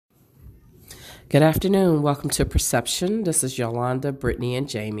Good afternoon. Welcome to Perception. This is Yolanda, Brittany, and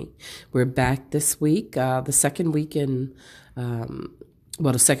Jamie. We're back this week, the second week in,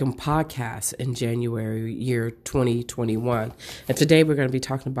 the second podcast in January year 2021. And today we're going to be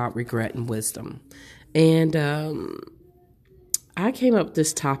talking about regret and wisdom. And I came up with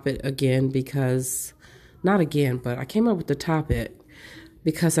this topic again because, not again, but I came up with the topic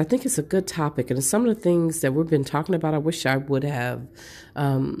because I think it's a good topic. And some of the things that we've been talking about, I wish I would have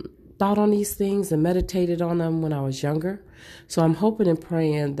thought on these things and meditated on them when I was younger. So I'm hoping and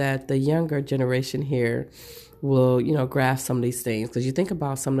praying that the younger generation here will, grasp some of these things. Because you think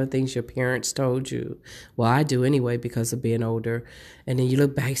about some of the things your parents told you. Well, I do anyway because of being older. And then you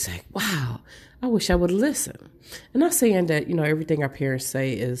look back and say, wow, I wish I would have listened. I'm not saying that, everything our parents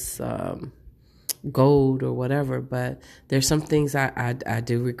say is gold or whatever, but there's some things I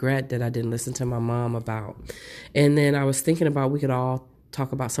do regret that I didn't listen to my mom about. And then I was thinking about we could all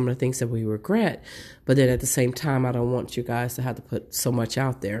talk about some of the things that we regret, but then at the same time, I don't want you guys to have to put so much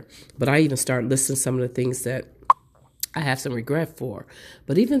out there. But I even started listing some of the things that I have some regret for.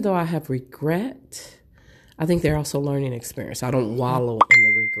 But even though I have regret, I think they're also learning experience. I don't wallow in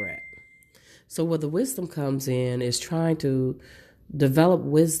the regret. So where the wisdom comes in is trying to develop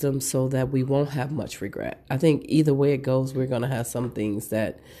wisdom so that we won't have much regret. I think either way it goes, we're going to have some things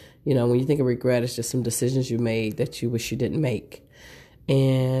that, when you think of regret, it's just some decisions you made that you wish you didn't make.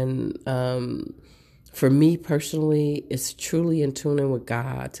 And for me personally, it's truly in tuning with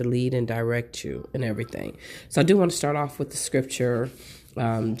God to lead and direct you in everything. So I do want to start off with the scripture,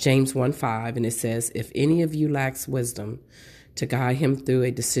 James 1:5, and it says, if any of you lacks wisdom to guide him through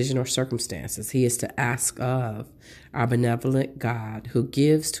a decision or circumstances, he is to ask of our benevolent God, who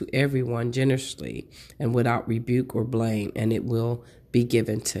gives to everyone generously and without rebuke or blame, and it will be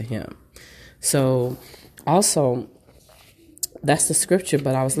given to him. So also, that's the scripture,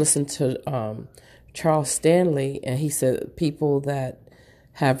 but I was listening to Charles Stanley, and he said people that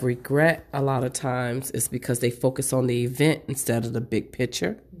have regret a lot of times is because they focus on the event instead of the big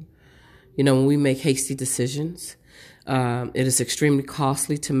picture. When we make hasty decisions, it is extremely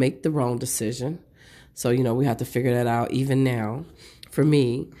costly to make the wrong decision. So, we have to figure that out even now. For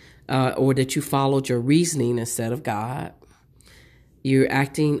me, or that you followed your reasoning instead of God. You're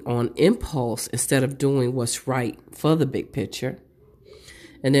acting on impulse instead of doing what's right for the big picture.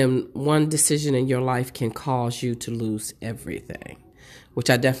 And then one decision in your life can cause you to lose everything, which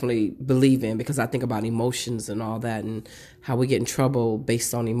I definitely believe in because I think about emotions and all that and how we get in trouble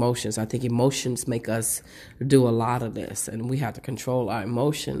based on emotions. I think emotions make us do a lot of this, and we have to control our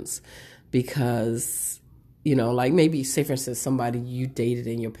emotions because, like maybe say, for instance, somebody you dated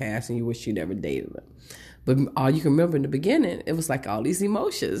in your past and you wish you never dated them. But all you can remember in the beginning, it was like all these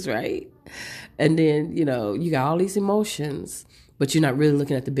emotions, right? And then, you got all these emotions, but you're not really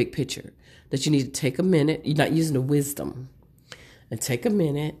looking at the big picture. That you need to take a minute. You're not using the wisdom. And take a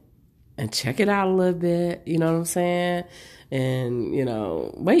minute and check it out a little bit. You know what I'm saying?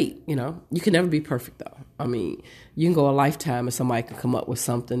 And, wait, you can never be perfect, though. I mean, you can go a lifetime and somebody can come up with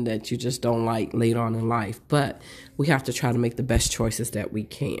something that you just don't like later on in life. But we have to try to make the best choices that we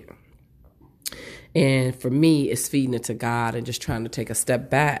can. And for me, it's feeding it to God and just trying to take a step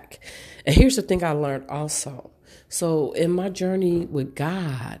back. And here's the thing I learned also. So in my journey with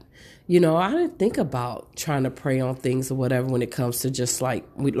God, I didn't think about trying to pray on things or whatever when it comes to just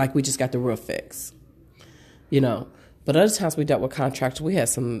we just got the roof fixed, But other times we dealt with contractors, we had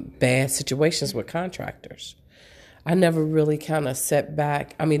some bad situations with contractors. I never really kind of set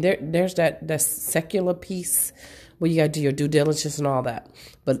back. I mean, there's that secular piece where you got to do your due diligence and all that.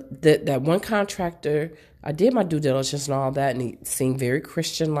 But that one contractor, I did my due diligence and all that, and he seemed very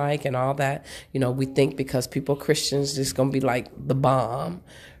Christian-like and all that. We think because people are Christians, it's going to be like the bomb,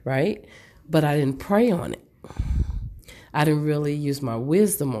 right? But I didn't pray on it. I didn't really use my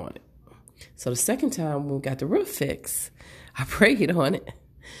wisdom on it. So the second time when we got the roof fixed, I prayed on it,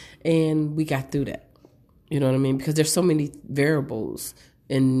 and we got through that. You know what I mean? Because there's so many variables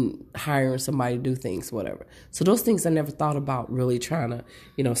in hiring somebody to do things, whatever. So those things I never thought about really trying to,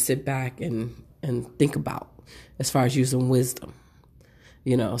 sit back and think about as far as using wisdom.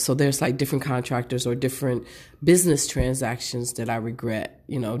 So there's like different contractors or different business transactions that I regret,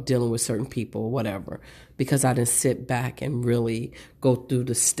 dealing with certain people or whatever, because I didn't sit back and really go through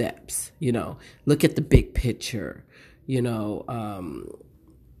the steps, look at the big picture,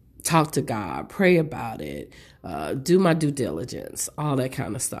 talk to God, pray about it, do my due diligence, all that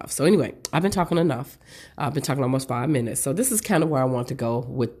kind of stuff. So anyway, I've been talking enough. I've been talking almost 5 minutes. So this is kind of where I want to go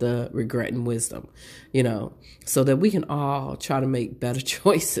with the regret and wisdom, so that we can all try to make better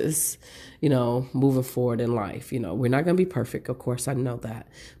choices, moving forward in life. We're not going to be perfect. Of course, I know that.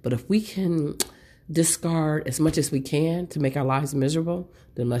 But if we can discard as much as we can to make our lives miserable,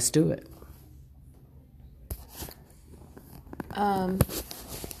 then let's do it.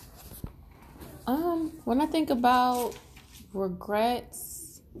 When I think about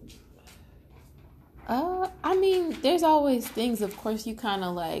regrets, I mean, there's always things, of course, you kind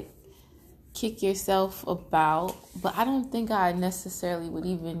of like kick yourself about, but I don't think I necessarily would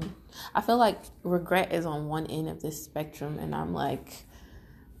even, I feel like regret is on one end of this spectrum, and I'm like,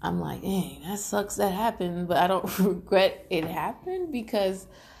 dang, that sucks that happened, but I don't regret it happened because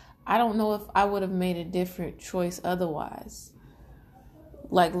I don't know if I would have made a different choice otherwise.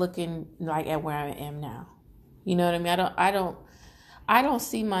 Like looking like at where I am now, you know what I mean? I don't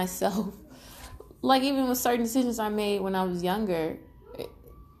see myself like even with certain decisions I made when I was younger.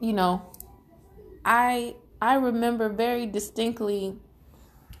 You know, I remember very distinctly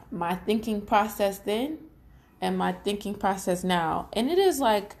my thinking process then and my thinking process now, and it is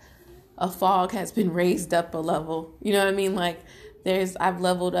like a fog has been raised up a level. You know what I mean? Like I've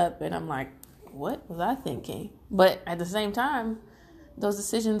leveled up, and I'm like, what was I thinking? But at the same time, those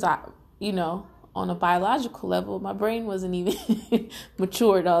decisions, on a biological level, my brain wasn't even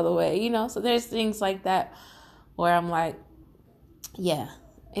matured all the way, So there's things like that where I'm like, yeah.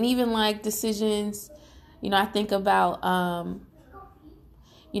 And even like decisions, I think about,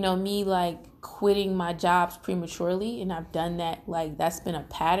 me like quitting my jobs prematurely. And I've done that. Like that's been a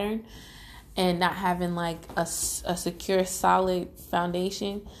pattern, and not having like a secure, solid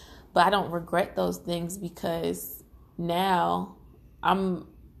foundation. But I don't regret those things because now I'm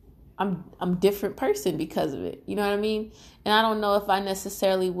different person because of it. You know what I mean? And I don't know if I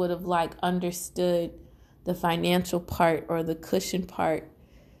necessarily would have like understood the financial part or the cushion part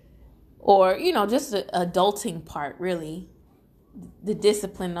or, just the adulting part, really, the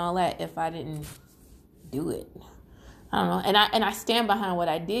discipline and all that if I didn't do it. I don't know. And I stand behind what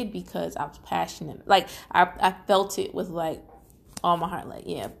I did because I was passionate. Like I felt it with like all my heart, like,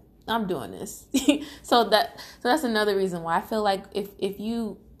 yeah, I'm doing this. So that's another reason why I feel like if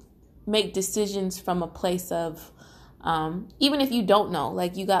you make decisions from a place of, even if you don't know,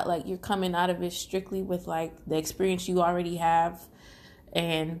 like you got like, you're coming out of it strictly with like the experience you already have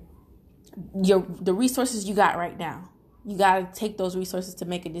and the resources you got right now, you got to take those resources to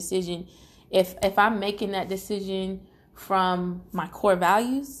make a decision. If I'm making that decision from my core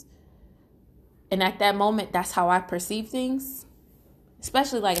values, and at that moment, that's how I perceive things,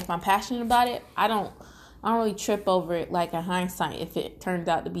 especially like if I'm passionate about it, I don't really trip over it like in hindsight if it turns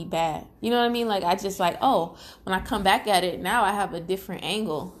out to be bad. You know what I mean? Like I just like, oh, when I come back at it, now I have a different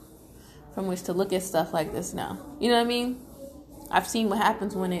angle from which to look at stuff like this now. You know what I mean? I've seen what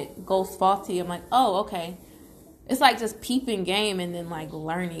happens when it goes faulty. I'm like, oh, okay. It's like just peeping game and then like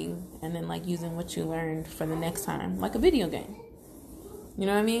learning and then like using what you learned for the next time, like a video game. You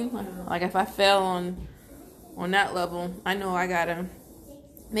know what I mean? Like if I fail on that level, I know I gotta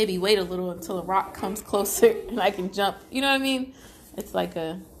maybe wait a little until a rock comes closer and I can jump. You know what I mean? It's like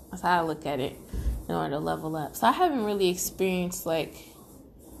that's how I look at it in order to level up. So I haven't really experienced like,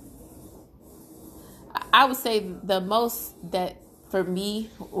 I would say the most that for me,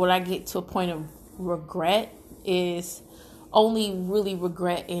 when I get to a point of regret is only really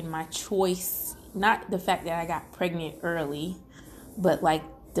regret in my choice. Not the fact that I got pregnant early, but like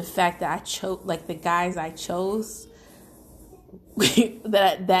the fact that I chose, like the guys I chose,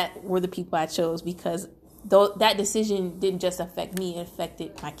 that were the people I chose because that decision didn't just affect me, it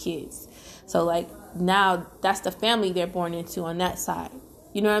affected my kids. So like now that's the family they're born into on that side.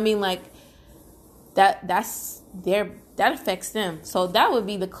 You know what I mean? Like that affects them. So that would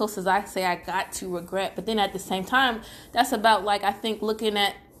be the closest I say I got to regret. But then at the same time, that's about like, I think looking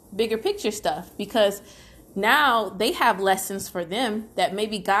at bigger picture stuff, because now they have lessons for them that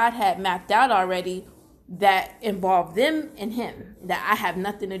maybe God had mapped out already that involve them and him that I have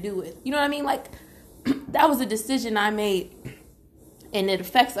nothing to do with. You know what I mean? Like that was a decision I made and it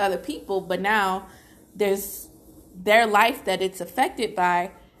affects other people, but now there's their life that it's affected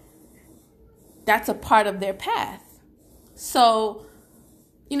by. That's a part of their path. So,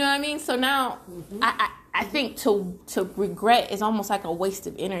 you know what I mean? So now I think to regret is almost like a waste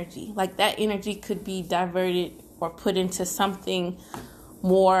of energy. Like that energy could be diverted or put into something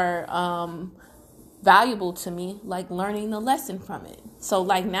more valuable to me, like learning the lesson from it. So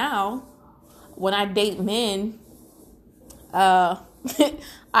like now when I date men, I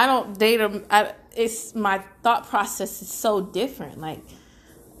don't date them. It's my thought process is so different. Like,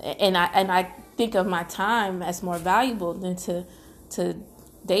 and I think of my time as more valuable than to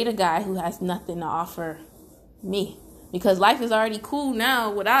date a guy who has nothing to offer me. because life is already cool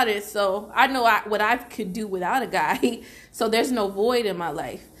now without it. So I know what I could do without a guy. So there's no void in my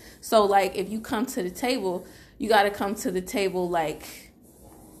life. So like, if you come to the table, you got to come to the table like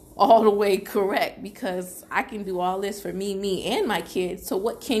all the way correct, because I can do all this for me, and my kids. So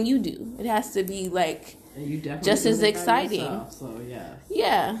what can you do? It has to be like just as exciting. Yourself, so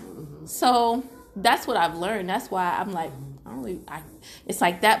yeah. Mm-hmm. So that's what I've learned. That's why I'm like, it's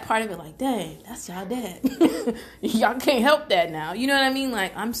like that part of it, like, dang, that's y'all dad. Y'all can't help that now. You know what I mean?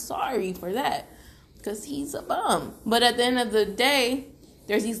 Like, I'm sorry for that, because he's a bum. But at the end of the day,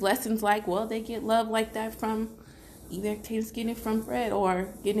 there's these lessons like, well, they get love like that from either kids getting it from Fred, or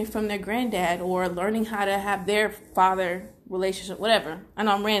getting it from their granddad, or learning how to have their father relationship, whatever. I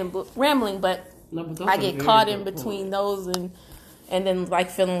know I'm rambling, but I get caught in between those and then like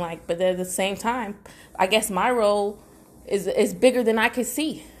feeling like, but at the same time, I guess my role is bigger than I could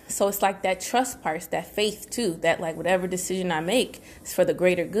see. So it's like that trust part, that faith too, that like whatever decision I make is for the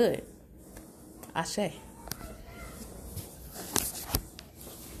greater good. Ashe.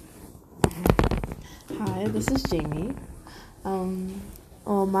 Hi, this is Jamie.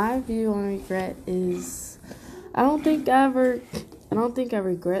 Well, my view on regret is I don't think I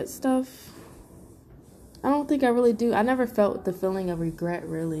regret stuff. I don't think I really do. I never felt the feeling of regret,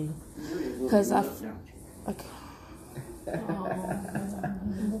 really. Because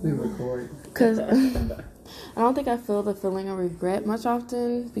we record. Because I don't think I feel the feeling of regret much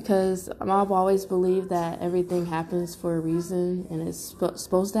often, because I've always believed that everything happens for a reason and it's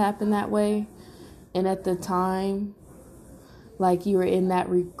supposed to happen that way. And at the time, like, you were in that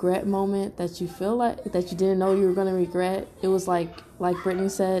regret moment that you feel like that you didn't know you were going to regret. It was like Brittany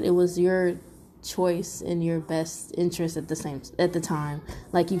said, it was your choice in your best interest at the time.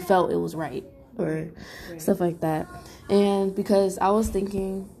 Like, you felt it was right or stuff like that. And because I was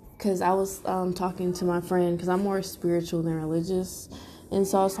thinking, because I was talking to my friend, because I'm more spiritual than religious, and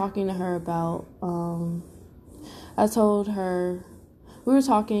so I was talking to her about I told her, we were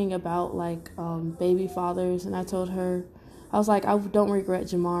talking about like baby fathers, and I told her, I was like, I don't regret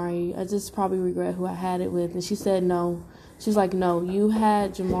Jamari, I just probably regret who I had it with. And she said no. She's like, no, you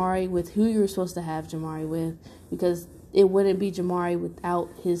had Jamari with who you were supposed to have Jamari with, because it wouldn't be Jamari without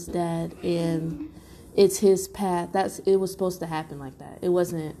his dad, and it's his path. It was supposed to happen like that. It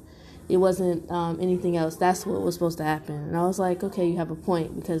wasn't anything else. That's what was supposed to happen. And I was like, okay, you have a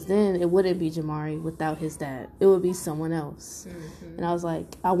point, because then it wouldn't be Jamari without his dad. It would be someone else. Mm-hmm. And I was like,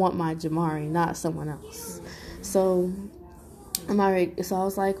 I want my Jamari, not someone else. Mm-hmm. So I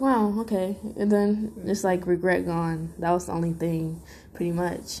was like, wow, okay. And then it's like regret gone. That was the only thing, pretty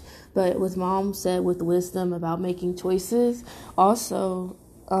much. But what Mom said with wisdom about making choices, also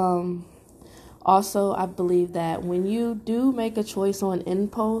I believe that when you do make a choice on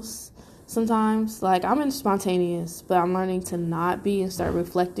impulse, sometimes, like, I'm spontaneous, but I'm learning to not be and start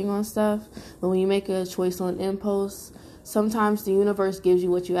reflecting on stuff. But when you make a choice on impulse, sometimes the universe gives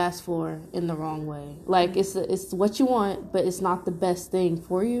you what you ask for in the wrong way. Like, it's what you want, but it's not the best thing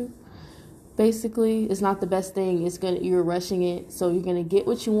for you. Basically, it's not the best thing. You're rushing it, so you're gonna get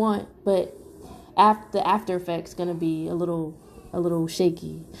what you want, but the after effect's gonna be a little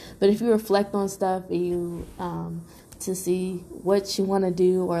shaky. But if you reflect on stuff and you to see what you want to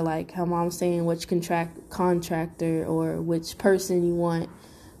do, or like how Mom's saying, which contractor or which person you want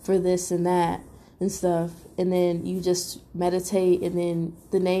for this and that and stuff, and then you just meditate, and then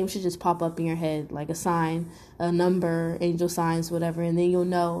the name should just pop up in your head, like a sign, a number, angel signs, whatever, and then you'll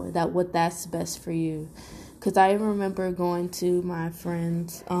know that's best for you. Because I remember going to my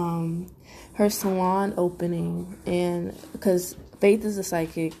friend's her salon opening, and because Faith is a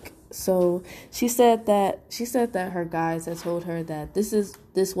psychic, so she said that her guides had told her that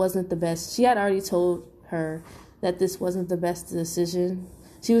this wasn't the best. She had already told her that this wasn't the best decision.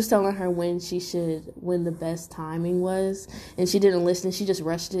 She was telling her when the best timing was, and she didn't listen. She just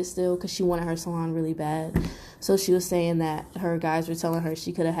rushed it still because she wanted her salon really bad. So she was saying that her guys were telling her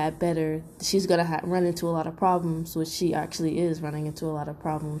she could have had better. She's going to run into a lot of problems, which she actually is running into a lot of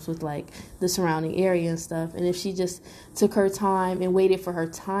problems with, like, the surrounding area and stuff. And if she just took her time and waited for her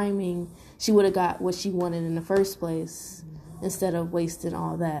timing, she would have got what she wanted in the first place, instead of wasting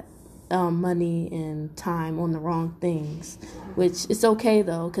all that money and time on the wrong things, which it's okay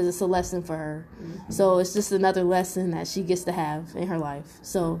though, because it's a lesson for her. So it's just another lesson that she gets to have in her life.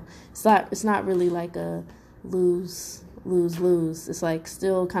 So it's not really like a lose lose. It's like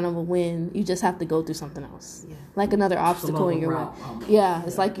still kind of a win. You just have to go through something else, like another obstacle in your way.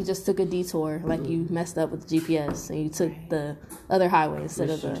 It's like you just took a detour, like you messed up with the GPS and you took the other highway instead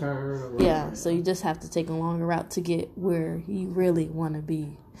of the So you just have to take a longer route to get where you really want to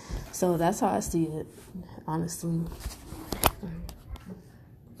be. So that's how I see it, honestly.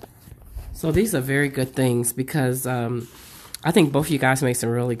 So these are very good things because I think both of you guys make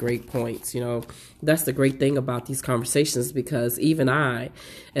some really great points. That's the great thing about these conversations, because even I,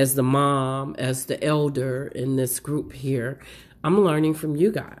 as the mom, as the elder in this group here, I'm learning from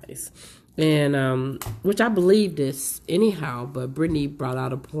you guys. And which I believe this anyhow, but Brittany brought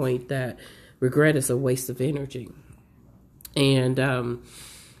out a point that regret is a waste of energy. And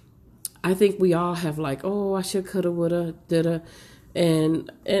I think we all have like, oh, I should, coulda, woulda, dida. And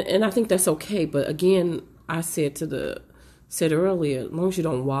I think that's okay. But again, I said earlier, as long as you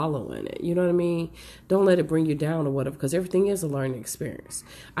don't wallow in it, you know what I mean? Don't let it bring you down or whatever, because everything is a learning experience.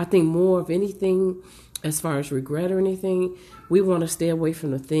 I think more of anything, as far as regret or anything, we want to stay away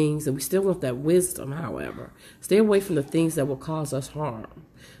from the things, and we still want that wisdom, however. Stay away from the things that will cause us harm,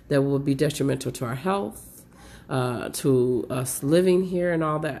 that will be detrimental to our health, to us living here and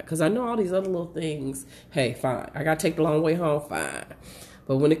all that. Because I know all these other little things, hey, fine. I got to take the long way home, fine.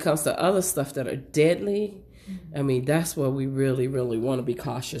 But when it comes to other stuff that are deadly, I mean, that's where we really, really want to be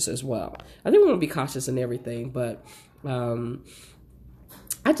cautious as well. I think we want to be cautious in everything, but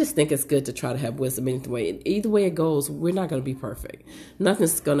I just think it's good to try to have wisdom either way it goes. We're not going to be perfect.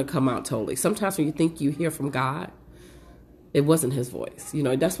 Nothing's going to come out totally. Sometimes when you think you hear from God, it wasn't his voice.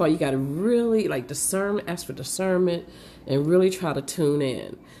 That's why you got to really ask for discernment and really try to tune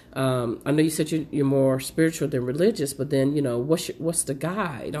in. I know you said you're more spiritual than religious, but then, what's the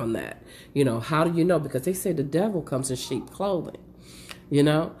guide on that? How do you know? Because they say the devil comes in sheep clothing,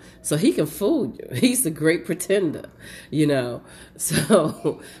 so he can fool you. He's the great pretender,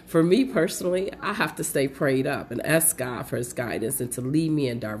 So for me personally, I have to stay prayed up and ask God for his guidance and to lead me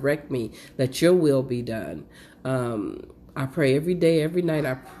and direct me, that your will be done. I pray every day, every night.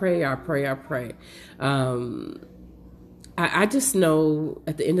 I pray. I just know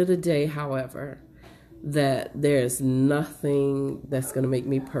at the end of the day, however, that there's nothing that's going to make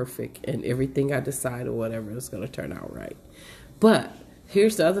me perfect, and everything I decide or whatever is going to turn out right. But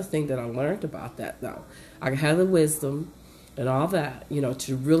here's the other thing that I learned about that, though. I have the wisdom and all that,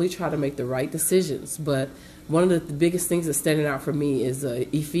 to really try to make the right decisions. But one of the biggest things that's standing out for me is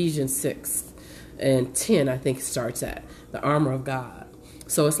Ephesians 6:10, I think it starts at, the armor of God.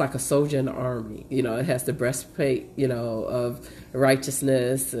 So it's like a soldier in the army. It has the breastplate, of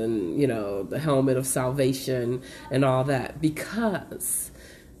righteousness and, the helmet of salvation and all that. Because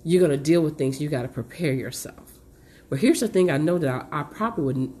you're going to deal with things, you got to prepare yourself. Well, here's the thing I know that I probably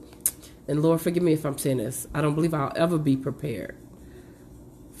wouldn't, and Lord, forgive me if I'm saying this, I don't believe I'll ever be prepared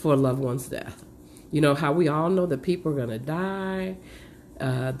for a loved one's death. How we all know that people are going to die,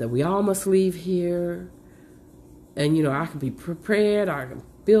 that we all must leave here. And, I can be prepared, I can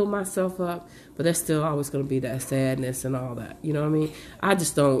build myself up, but there's still always going to be that sadness and all that. You know what I mean? I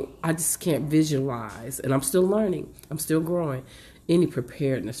just can't visualize, and I'm still learning, I'm still growing, any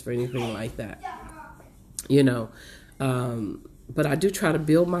preparedness for anything like that. But I do try to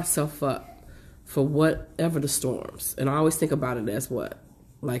build myself up for whatever the storms. And I always think about it as what?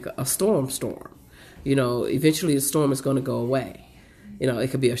 Like a storm. Eventually the storm is going to go away.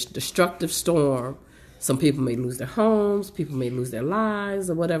 It could be a destructive storm. Some people may lose their homes, people may lose their lives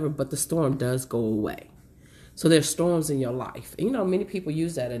or whatever, but the storm does go away. So there's storms in your life. And, many people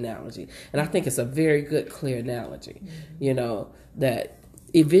use that analogy. And I think it's a very good, clear analogy, that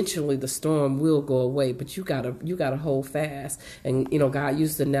eventually the storm will go away, but you gotta hold fast. And, God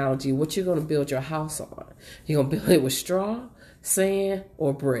used the analogy, what you're going to build your house on. You're going to build it with straw, sand,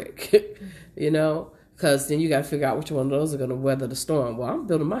 or brick, because then you got to figure out which one of those are going to weather the storm. Well, I'm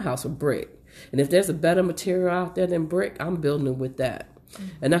building my house with brick. And if there's a better material out there than brick, I'm building it with that.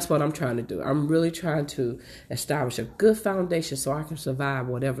 And that's what I'm trying to do. I'm really trying to establish a good foundation so I can survive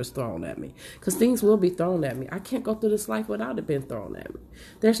whatever's thrown at me. Because things will be thrown at me. I can't go through this life without it being thrown at me.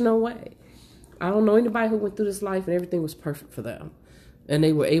 There's no way. I don't know anybody who went through this life and everything was perfect for them. And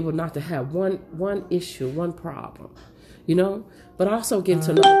they were able not to have one issue, one problem. But also get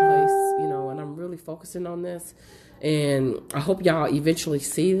into another place, and I'm really focusing on this. And I hope y'all eventually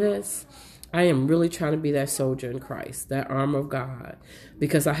see this. I am really trying to be that soldier in Christ, that armor of God,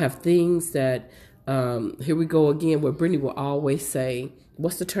 because I have things that, here we go again, where Brittany will always say,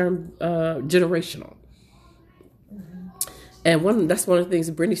 what's the term, generational. And that's one of the things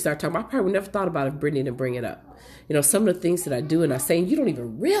that Brittany started talking about. I probably would never thought about if Brittany didn't bring it up. Some of the things that I do and I say, you don't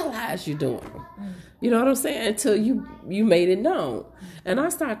even realize you're doing them. You know what I'm saying? Until you made it known. And I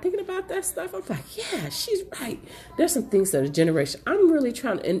started thinking about that stuff. I'm like, yeah, she's right. There's some things that are generation. I'm really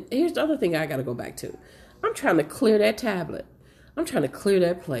trying to, and here's the other thing I got to go back to. I'm trying to clear that tablet. I'm trying to clear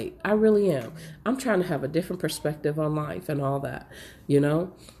that plate. I really am. I'm trying to have a different perspective on life and all that,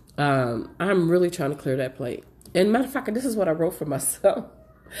 I'm really trying to clear that plate. And matter of fact, this is what I wrote for myself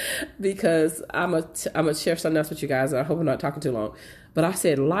because I'm gonna share something else with you guys. I hope I'm not talking too long. But I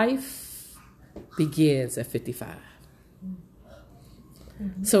said life begins at 55.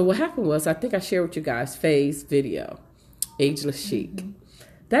 Mm-hmm. So what happened was, I think I shared with you guys Faye's video, Ageless Chic. Mm-hmm.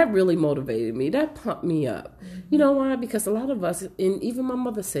 That really motivated me. That pumped me up. Mm-hmm. You know why? Because a lot of us, and even my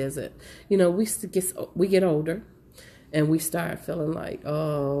mother says it, we get older. And we start feeling like,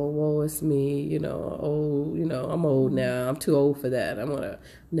 oh, woe is me, I'm old now. I'm too old for that.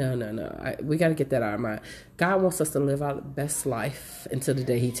 No. We got to get that out of our mind. God wants us to live our best life until the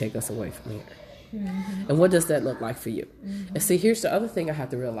day he take us away from here. Mm-hmm. And what does that look like for you? Mm-hmm. And see, here's the other thing I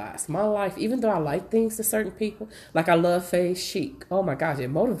have to realize. My life, even though I like things to certain people, like I love Faye Chic. Oh my gosh, it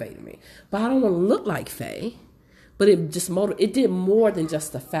motivated me. But I don't want to look like Faye. But it just it did more than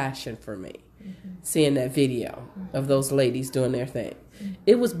just the fashion for me. Mm-hmm. Seeing that video of those ladies doing their thing. Mm-hmm.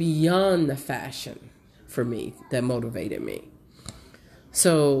 It was beyond the fashion for me that motivated me.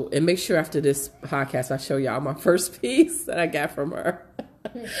 So, and make sure after this podcast I show y'all my first piece that I got from her.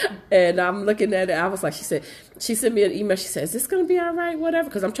 And I'm looking at it. I was like, she sent me an email. She said, is this going to be all right? Whatever.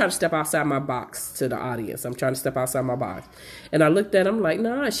 Because I'm trying to step outside my box to the audience. I'm trying to step outside my box. And I looked at it. I'm like,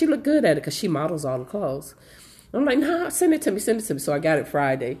 nah, she looked good at it because she models all the clothes. I'm like, nah, send it to me. So I got it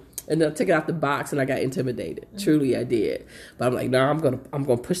Friday. And then I took it out the box and I got intimidated. Mm-hmm. Truly, I did. But I'm like, no, I'm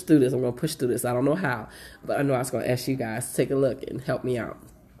gonna push through this. I don't know how, but I know I was gonna ask you guys to take a look and help me out.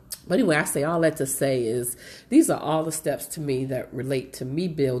 But anyway, I say all that to say is these are all the steps to me that relate to me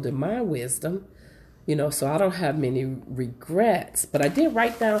building my wisdom. So I don't have many regrets. But I did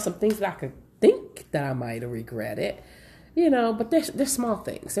write down some things that I could think that I might have regretted. But they're small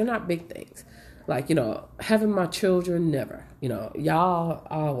things. They're not big things. Like, having my children, never. Y'all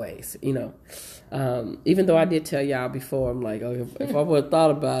always, even though I did tell y'all before, I'm like, oh, if I would have thought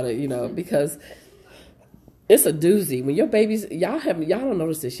about it, because it's a doozy. When your babies, y'all don't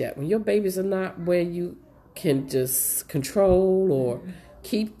notice this yet. When your babies are not where you can just control or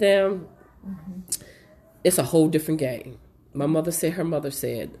keep them, it's a whole different game. Her mother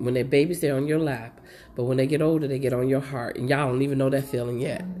said, when they're babies, they're on your lap. But when they get older, they get on your heart. And y'all don't even know that feeling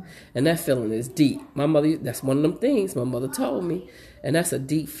yet. And that feeling is deep. That's one of them things my mother told me. And that's a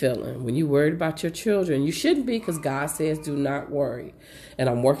deep feeling. When you're worried about your children, you shouldn't be, because God says do not worry. And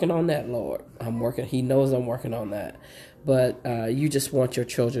I'm working on that, Lord. He knows I'm working on that. But you just want your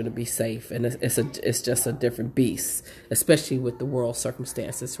children to be safe. And it's just a different beast, especially with the world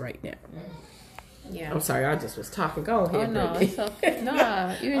circumstances right now. Yeah. I'm sorry, I just was talking. Go ahead. Oh, no, it's okay.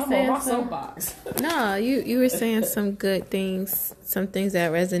 No, you were saying on my soapbox. No, you were saying some good things, some things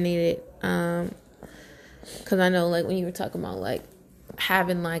that resonated. Because I know, like, when you were talking about, like,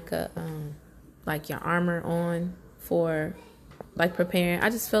 having, like, like your armor on for, like, preparing. I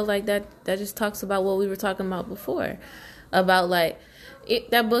just felt like that just talks about what we were talking about before. About, like,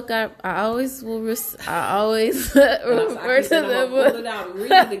 that book, I always refer to that book. Pull it out and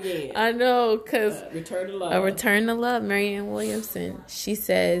read it again. I know, because Return to Love. A Return to Love, Marianne Williamson. She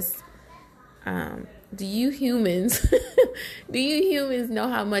says, do you humans know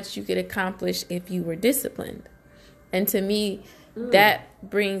how much you could accomplish if you were disciplined? And to me, that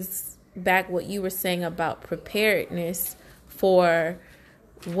brings back what you were saying about preparedness for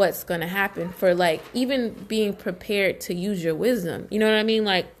what's going to happen, for, like, even being prepared to use your wisdom. You know what I mean?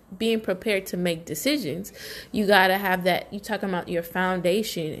 Like, being prepared to make decisions. You got to have that. You talking about your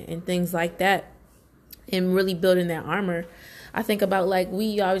foundation and things like that, and really building that armor. I think about, like,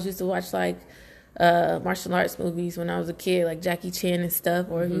 we always used to watch, like, martial arts movies when I was a kid, like Jackie Chan and stuff,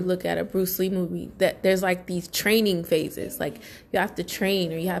 or you look at a Bruce Lee movie, that there's, like, these training phases. Like, you have to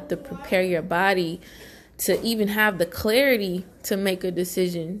train, or you have to prepare your body to even have the clarity to make a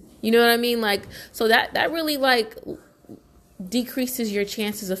decision. You know what I mean? Like, so that really, like, decreases your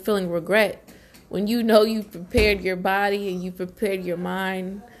chances of feeling regret when you know you prepared your body and you prepared your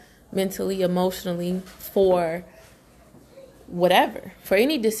mind mentally, emotionally for whatever, for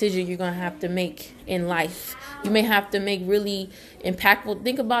any decision you're going to have to make in life. You may have to make really impactful.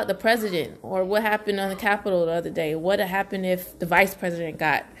 Think about the president, or what happened on the Capitol the other day. What happened if the vice president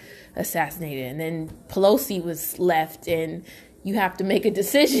got assassinated and then Pelosi was left, and you have to make a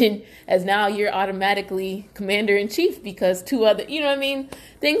decision as now you're automatically commander in chief because two other, you know what I mean?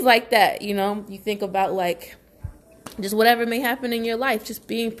 Things like that, you know, you think about like just whatever may happen in your life, just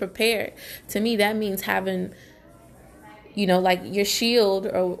being prepared. To me, that means having, you know, like your shield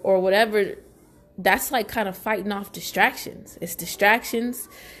or whatever. That's like kind of fighting off distractions. It's distractions.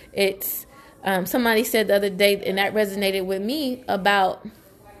 It's somebody said the other day, and that resonated with me about,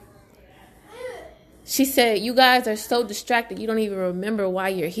 she said, you guys are so distracted, you don't even remember why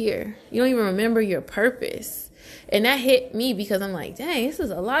you're here. You don't even remember your purpose. And that hit me because I'm like, dang, this is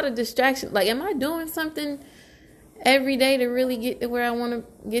a lot of distraction. Like, am I doing something every day to really get to where I want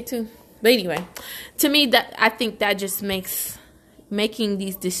to get to? But anyway, to me, that I think that just makes making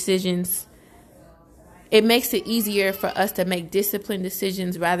these decisions, it makes it easier for us to make disciplined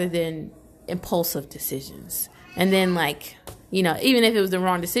decisions rather than impulsive decisions. And then, like, you know, even if it was the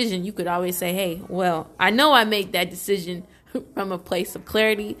wrong decision, you could always say, hey, well, I know I made that decision from a place of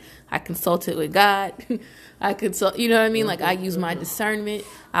clarity. I consulted with God. You know what I mean? Like, I used my discernment.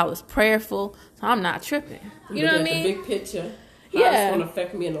 I was prayerful. So I'm not tripping. You know what I mean? The big picture. Yeah. How it's going to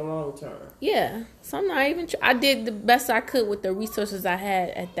affect me in the long term. Yeah. So I'm not even, I did the best I could with the resources I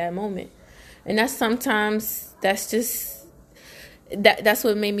had at that moment. And that's sometimes, that's just, that's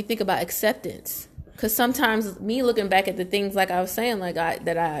what made me think about acceptance. Because sometimes me looking back at the things, like I was saying, like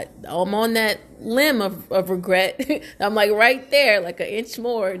I'm on that limb of regret. I'm like right there, like an inch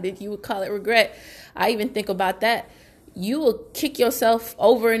more that you would call it regret. I even think about that. You will kick yourself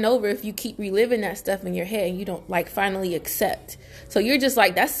over and over if you keep reliving that stuff in your head and you don't like finally accept. So you're just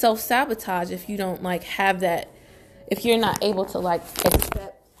like, that's self-sabotage if you don't like have that, if you're not able to like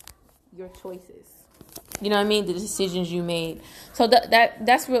accept your choices. You know what I mean? The decisions you made. So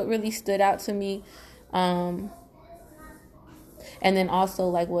that's what really stood out to me. And then also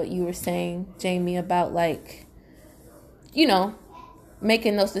like what you were saying, Jamie, about like, you know,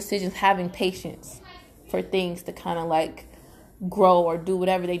 making those decisions, having patience for things to kind of like grow or do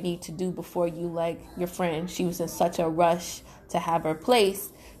whatever they need to do before you, like your friend, she was in such a rush to have her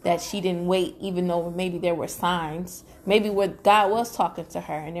place that she didn't wait, even though maybe there were signs, maybe what God was talking to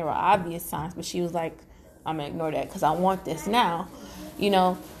her and there were obvious signs, but she was like, I'm gonna ignore that because I want this now. You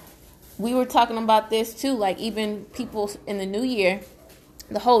know, we were talking about this too, like even people in the new year,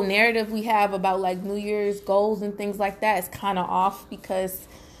 the whole narrative we have about like New Year's goals and things like that is kind of off because,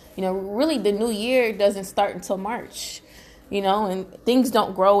 you know, really the new year doesn't start until March, you know, and things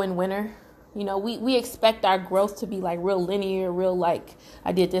don't grow in winter. You know, we expect our growth to be like real linear, real like,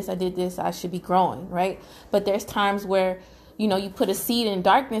 I did this, I should be growing, right? But there's times where, you know, you put a seed in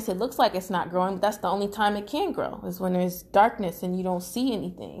darkness, it looks like it's not growing, but that's the only time it can grow is when there's darkness and you don't see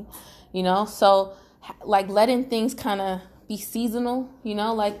anything, you know? So like letting things kind of be seasonal, you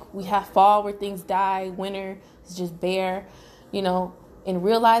know, like we have fall where things die, winter is just bare, you know, and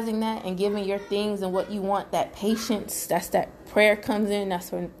realizing that and giving your things and what you want, that patience, that's that prayer comes in,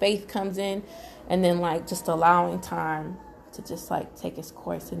 that's when faith comes in, and then like just allowing time to just like take its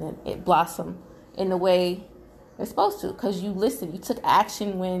course and then it blossom in the way it's supposed to, because you listened, you took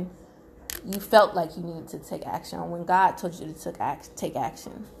action when you felt like you needed to take action, or when God told you to take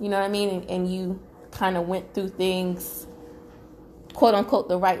action. You know what I mean? And you kind of went through things, quote unquote,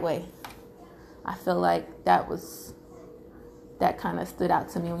 the right way. I feel like that kind of stood out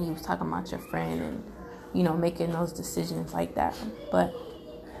to me when you was talking about your friend and, you know, making those decisions like that. But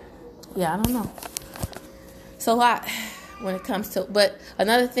yeah, I don't know. It's a lot when it comes to, but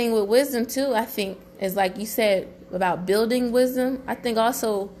another thing with wisdom too, I think, is like you said about building wisdom. I think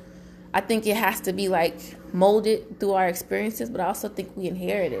it has to be like molded through our experiences, but I also think we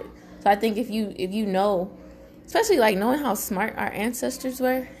inherit it. So I think if you know, especially like knowing how smart our ancestors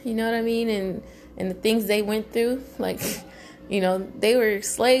were, you know what I mean? And the things they went through, like, you know, they were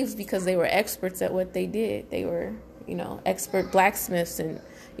slaves because they were experts at what they did. They were, you know, expert blacksmiths, and,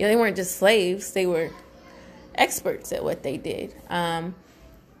 you know, they weren't just slaves. They were experts at what they did.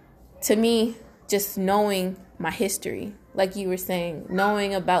 To me, just knowing my history, like you were saying,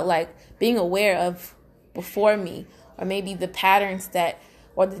 knowing about like being aware of before me, or maybe the patterns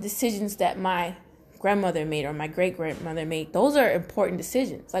or the decisions that my grandmother made or my great grandmother made, those are important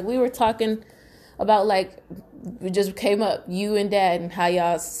decisions. Like we were talking about, like, it just came up, you and Dad and how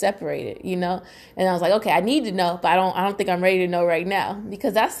y'all separated, you know? And I was like, okay, I need to know, but I don't think I'm ready to know right now,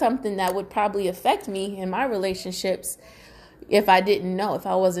 because that's something that would probably affect me in my relationships if I didn't know, if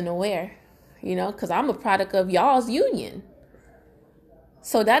I wasn't aware, you know, because I'm a product of y'all's union.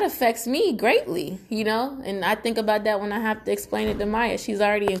 So that affects me greatly, you know? And I think about that when I have to explain it to Maya. She's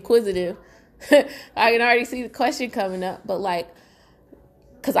already inquisitive. I can already see the question coming up, but like,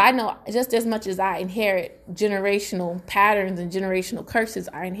 because I know just as much as I inherit generational patterns and generational curses,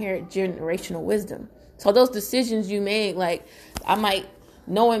 I inherit generational wisdom. So those decisions you made, like I might,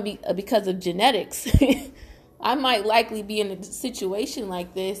 knowing because of genetics, I might likely be in a situation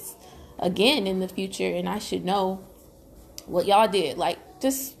like this again in the future, and I should know what y'all did. Like,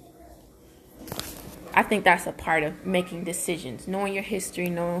 just, I think that's a part of making decisions, knowing your history,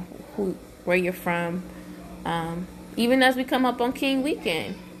 knowing where you're from. Even as we come up on King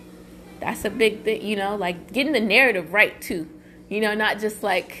Weekend, that's a big thing, you know, like getting the narrative right too, you know, not just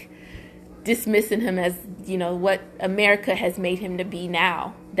like dismissing him as, you know, what America has made him to be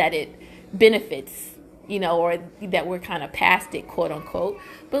now, that it benefits, you know, or that we're kind of past it, quote unquote,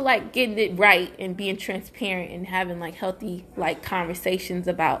 but like getting it right and being transparent and having like healthy like conversations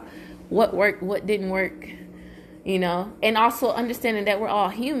about what worked, what didn't work, you know, and also understanding that we're all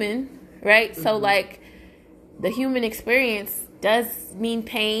human, right? Mm-hmm. So like the human experience does mean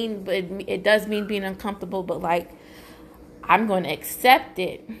pain, but it does mean being uncomfortable, but like I'm going to accept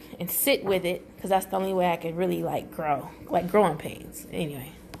it and sit with it, because that's the only way I can really like grow, like growing pains.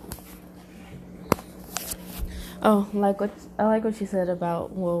 Anyway. Oh, I like what you said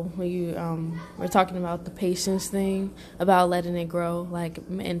about, well, when you were talking about the patience thing, about letting it grow, like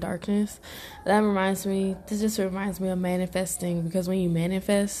in darkness. This just reminds me of manifesting, because when you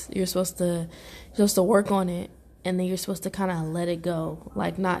manifest, you're supposed to work on it, and then you're supposed to kind of let it go,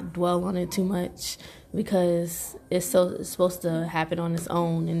 like not dwell on it too much, because it's supposed to happen on its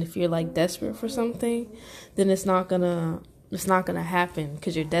own. And if you're like desperate for something, then it's not gonna happen,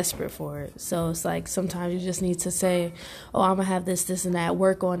 because you're desperate for it. So it's like sometimes you just need to say, oh, I'm gonna have this and that,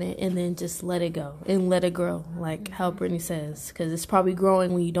 work on it, and then just let it go and let it grow, like how Brittany says, because it's probably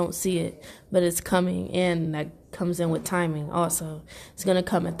growing when you don't see it, but it's coming, and that comes in with timing also. It's gonna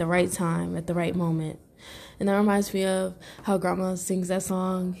come at the right time, at the right moment. And that reminds me of how Grandma sings that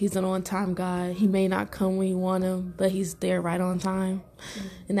song, he's an on-time God. He may not come when you want him, but he's there right on time. Mm-hmm.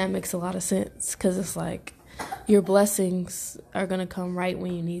 And that makes a lot of sense, because it's like your blessings are going to come right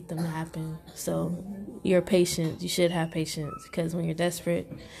when you need them to happen. So you're patient. You should have patience, because when you're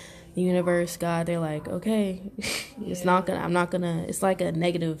desperate, the universe, God, they're like, okay, it's like a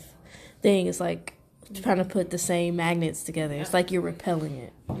negative thing. It's like trying to put the same magnets together. It's like you're repelling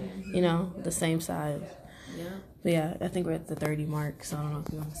it, you know, the same size. Yeah. But yeah, I think we're at the 30 mark, so I don't know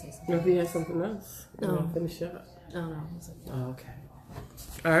if you want to say something. If you have something else, no. Finish up. No. Oh, okay.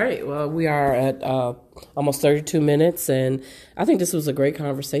 All right. Well, we are at almost 32 minutes, and I think this was a great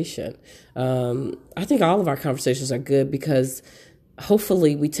conversation. I think all of our conversations are good, because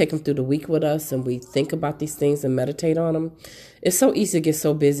hopefully we take them through the week with us, and we think about these things and meditate on them. It's so easy to get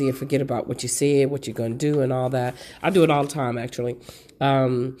so busy and forget about what you said, what you're going to do, and all that. I do it all the time, actually.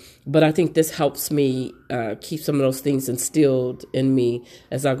 But I think this helps me keep some of those things instilled in me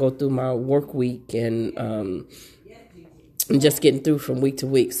as I go through my work week and just getting through from week to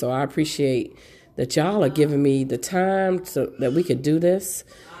week. So I appreciate that y'all are giving me the time so that we could do this,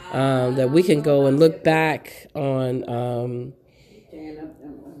 that we can go and look back on,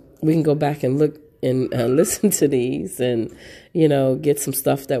 we can go back and look and listen to these and, you know, get some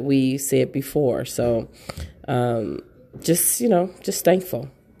stuff that we said before. So just thankful.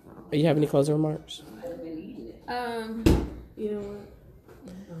 Do you have any closing remarks? You know what?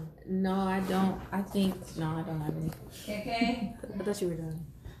 No, I don't. I don't have any. Okay. I thought you were done.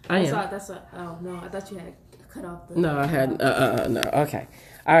 I thought you had cut off the... No, I had... No, okay.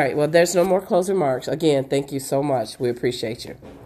 All right, well, there's no more closing remarks. Again, thank you so much. We appreciate you.